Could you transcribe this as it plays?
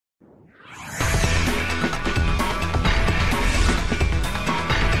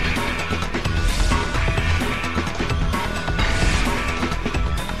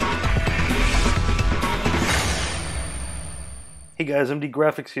guys, MD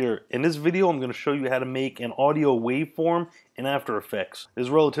Graphics here. In this video I'm going to show you how to make an audio waveform in After Effects. It's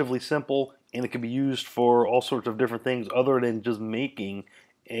relatively simple and it can be used for all sorts of different things other than just making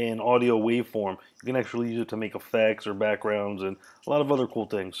an audio waveform. You can actually use it to make effects or backgrounds and a lot of other cool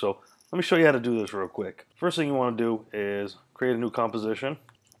things. So let me show you how to do this real quick. First thing you want to do is create a new composition,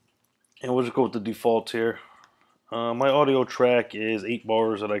 and we'll just go with the defaults here. My audio track is 8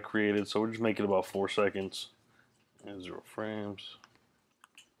 bars that I created, so we'll just make it about 4 seconds and 0 frames.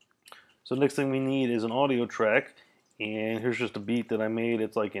 So next thing we need is an audio track, and here's just a beat that I made.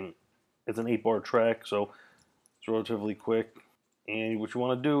 It's an 8-bar track, so it's relatively quick. And what you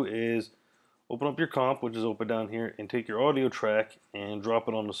want to do is open up your comp, which is open down here, and take your audio track and drop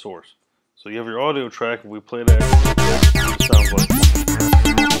it on the source. So you have your audio track, and we play that real quick, it sounds like.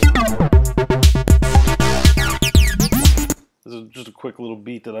 This is just a quick little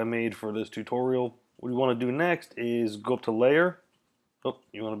beat that I made for this tutorial. What you want to do next is go up to Layer. Oh,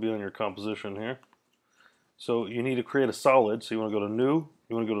 you want to be on your composition here. So you need to create a solid. So you want to go to New,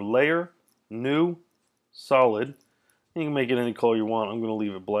 you want to go to Layer, New, Solid. You can make it any color you want. I'm going to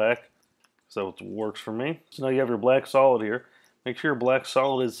leave it black because that works for me. So now you have your black solid here. Make sure your black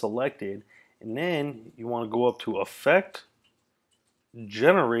solid is selected, and then you want to go up to Effect,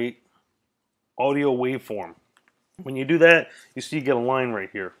 Generate Audio Waveform. When you do that, you see you get a line right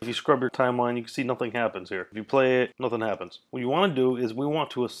here. If you scrub your timeline, you can see nothing happens here. If you play it, nothing happens. What you want to do is we want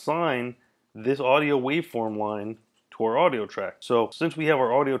to assign this audio waveform line to our audio track. So since we have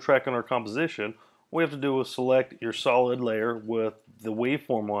our audio track in our composition, what we have to do is select your solid layer with the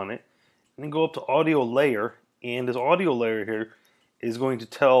waveform on it, and then go up to Audio Layer, and this audio layer here is going to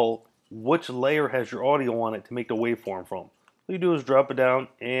tell which layer has your audio on it to make the waveform from. What you do is drop it down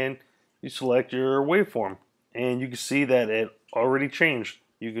and you select your waveform. And you can see that it already changed.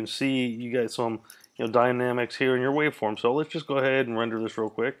 You can see you got some dynamics here in your waveform. So let's just go ahead and render this real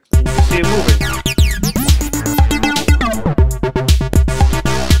quick. And you can see it moving.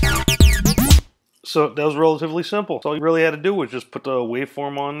 So that was relatively simple. So all you really had to do was just put the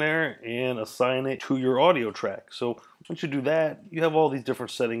waveform on there and assign it to your audio track. So once you do that, you have all these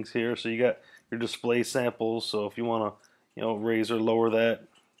different settings here. So you got your display samples. So if you want to raise or lower that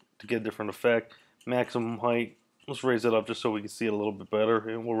to get a different effect. Maximum height, let's raise it up just so we can see it a little bit better,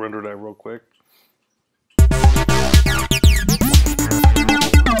 and we'll render that real quick.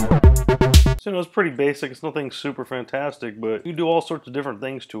 So it's pretty basic, it's nothing super fantastic, but you do all sorts of different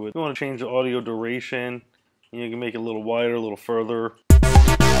things to it. If you want to change the audio duration, you can make it a little wider, a little further.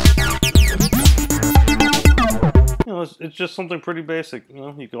 It's just something pretty basic.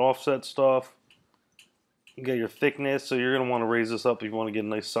 You can offset stuff. You got your thickness, so you're going to want to raise this up if you want to get a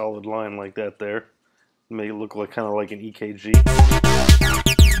nice solid line like that there. Make it look like kind of like an EKG.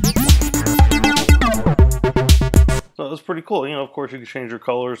 So that's pretty cool. Of course you can change your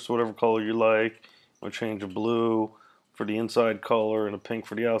colors to whatever color you like. We'll change a blue for the inside color and a pink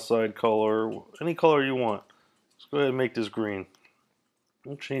for the outside color. Any color you want. Let's go ahead and make this green.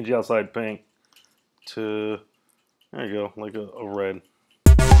 We'll change the outside pink to, there you go, like a red.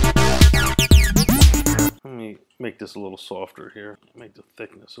 Let me make this a little softer here. Make the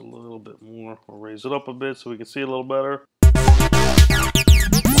thickness a little bit more. We'll raise it up a bit so we can see it a little better.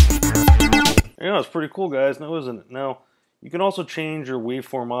 It's pretty cool, guys, now isn't it? Now, you can also change your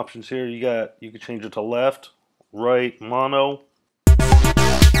waveform options here. You can change it to left, right, mono.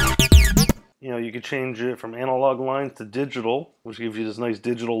 You can change it from analog lines to digital, which gives you this nice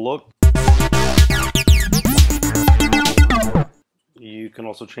digital look. You can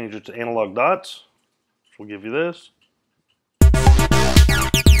also change it to analog dots. We'll give you this.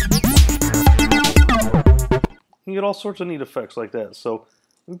 You get all sorts of neat effects like that. So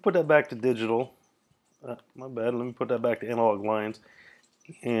let me put that back to digital. My bad. Let me put that back to analog lines.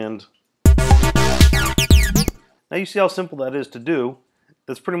 And now you see how simple that is to do.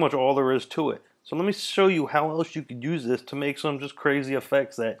 That's pretty much all there is to it. So let me show you how else you could use this to make some just crazy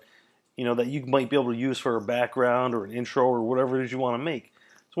effects that that you might be able to use for a background or an intro or whatever it is you want to make.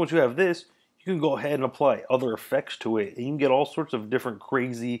 So once you have this, you can go ahead and apply other effects to it, and you can get all sorts of different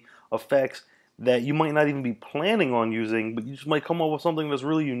crazy effects that you might not even be planning on using, but you just might come up with something that's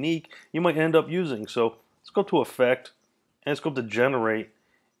really unique you might end up using. So let's go to Effect, and let's go to Generate,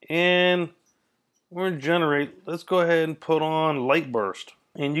 and we're in Generate. Let's go ahead and put on Light Burst,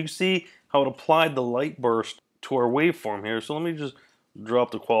 and you can see how it applied the light burst to our waveform here. So let me just drop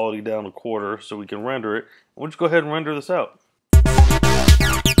the quality down a quarter so we can render it. We'll just go ahead and render this out.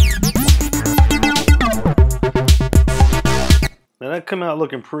 Now that came out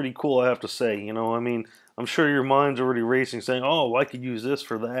looking pretty cool, I have to say. I'm sure your mind's already racing saying, oh, I could use this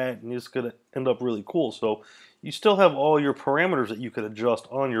for that, and it's going to end up really cool. So you still have all your parameters that you could adjust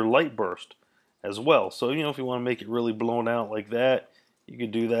on your light burst as well. So, if you want to make it really blown out like that, you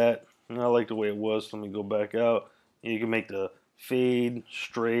could do that. And I like the way it was. Let me go back out. You can make the fade,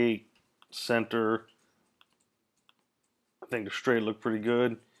 straight, center. I think the straight looked pretty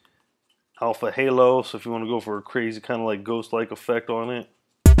good. Alpha halo, so if you want to go for a crazy kind of like ghost-like effect on it.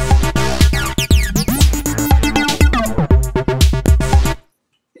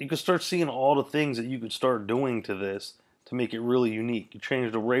 You can start seeing all the things that you could start doing to this to make it really unique. You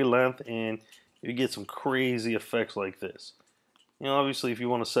change the ray length and you get some crazy effects like this. Obviously if you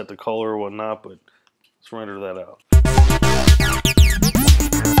want to set the color or whatnot, but let's render that out.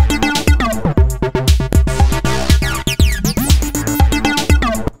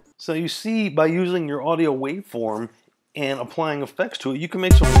 So you see, by using your audio waveform and applying effects to it, you can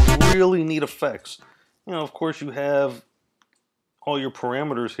make some really neat effects. Of course you have all your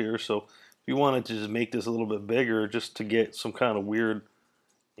parameters here, so if you wanted to just make this a little bit bigger just to get some kind of weird,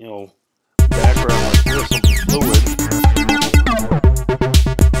 background like this, something fluid.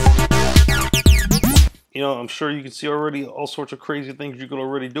 I'm sure you can see already all sorts of crazy things you could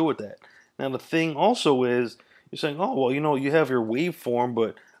already do with that. Now the thing also is, you're saying, oh, well, you have your waveform,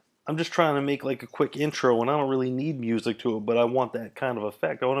 but I'm just trying to make like a quick intro and I don't really need music to it, but I want that kind of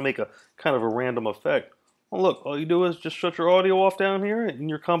effect. I want to make a kind of a random effect. Well, look, all you do is just shut your audio off down here in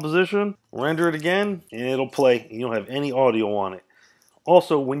your composition, render it again, and it'll play. You don't have any audio on it.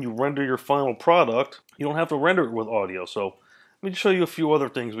 Also, when you render your final product, you don't have to render it with audio. So let me show you a few other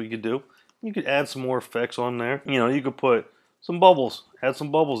things we could do. You could add some more effects on there. You could put some bubbles. Add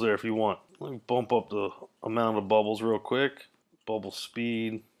some bubbles there if you want. Let me bump up the amount of bubbles real quick. Bubble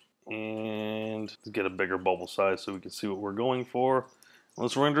speed. And get a bigger bubble size so we can see what we're going for.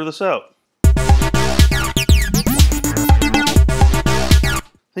 Let's render this out.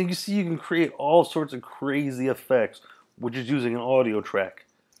 So you can see you can create all sorts of crazy effects with just using an audio track.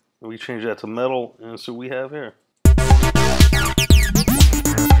 And we change that to metal, and so we have here.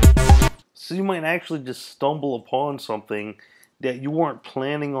 So you might actually just stumble upon something that you weren't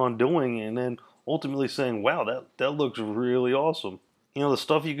planning on doing, and then ultimately saying, wow, that looks really awesome. The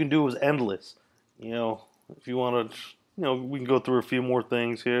stuff you can do is endless. If you want to, we can go through a few more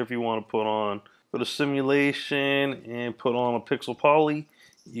things here. If you want to go to simulation and put on a pixel poly,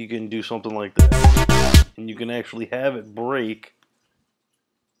 you can do something like that. And you can actually have it break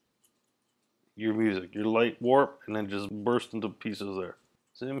your music, your light warp, and then just burst into pieces there.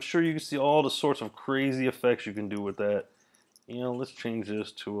 So I'm sure you can see all the sorts of crazy effects you can do with that. Let's change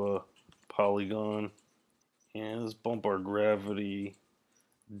this to a polygon. And let's bump our gravity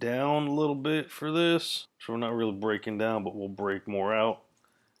down a little bit for this. So we're not really breaking down, but we'll break more out.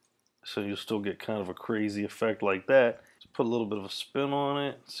 So you'll still get kind of a crazy effect like that. Let's put a little bit of a spin on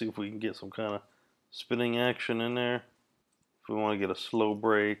it. See if we can get some kind of spinning action in there. If we want to get a slow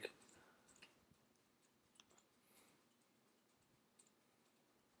break.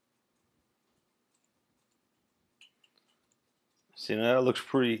 See, now that looks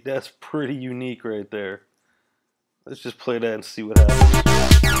pretty, that's pretty unique right there. Let's just play that and see what happens.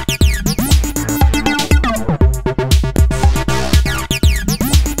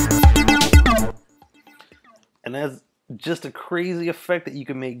 And that's just a crazy effect that you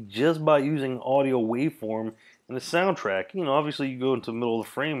can make just by using audio waveform in a soundtrack. Obviously you go into the middle of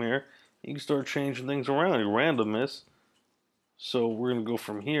the frame here, you can start changing things around, your randomness. So we're going to go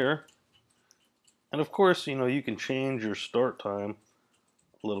from here. And of course, you can change your start time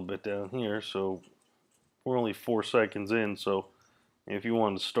a little bit down here. So we're only 4 seconds in, so if you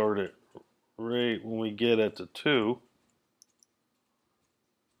want to start it right when we get it to 2,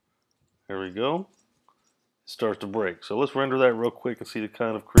 there we go. It starts to break. So let's render that real quick and see the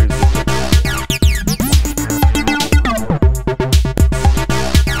kind of crazy effects.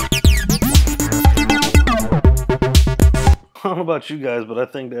 I don't know about you guys, but I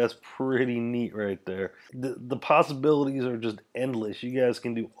think that's pretty neat right there. The possibilities are just endless. You guys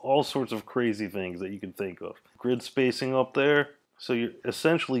can do all sorts of crazy things that you can think of. Grid spacing up there. So you're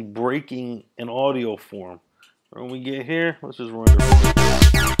essentially breaking an audio form. When we get here, let's just render it.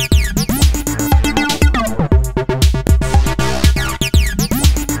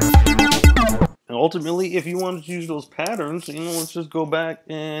 And ultimately, if you wanted to use those patterns, let's just go back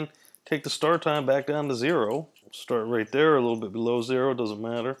and take the start time back down to 0. Start right there, a little bit below 0, doesn't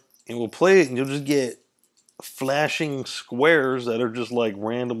matter. And we'll play it and you'll just get flashing squares that are just like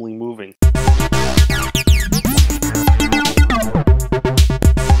randomly moving.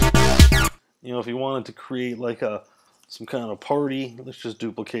 If you wanted to create like some kind of party, let's just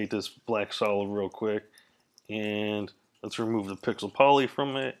duplicate this black solid real quick. And let's remove the pixel poly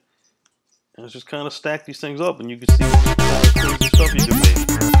from it. And it's just kind of stack these things up, and you can see what kind of crazy stuff you can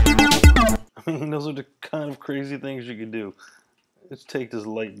make. I mean, those are the kind of crazy things you can do. Let's take this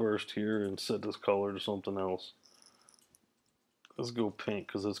light burst here and set this color to something else. Let's go pink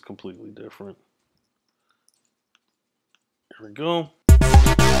because it's completely different. Here we go.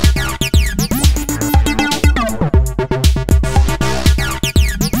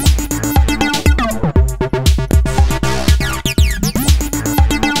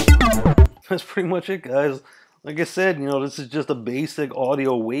 That's pretty much it, guys. Like I said, this is just a basic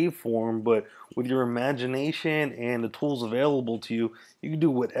audio waveform, but with your imagination and the tools available to you, you can do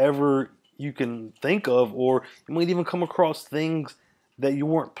whatever you can think of, or you might even come across things that you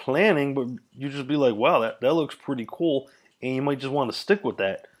weren't planning, but you just be like, wow, that looks pretty cool, and you might just want to stick with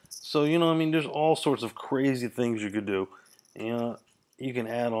that. So, I mean, there's all sorts of crazy things you could do. You can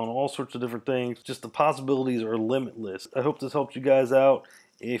add on all sorts of different things. Just the possibilities are limitless. I hope this helped you guys out.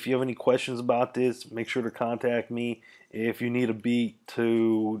 If you have any questions about this, make sure to contact me. If you need a beat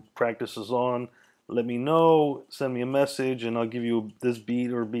to practice this on, let me know. Send me a message and I'll give you this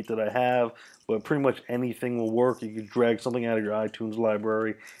beat or a beat that I have. But pretty much anything will work. You can drag something out of your iTunes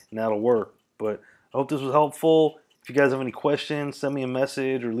library and that'll work. But I hope this was helpful. If you guys have any questions, send me a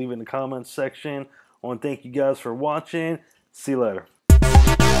message or leave it in the comments section. I want to thank you guys for watching. See you later.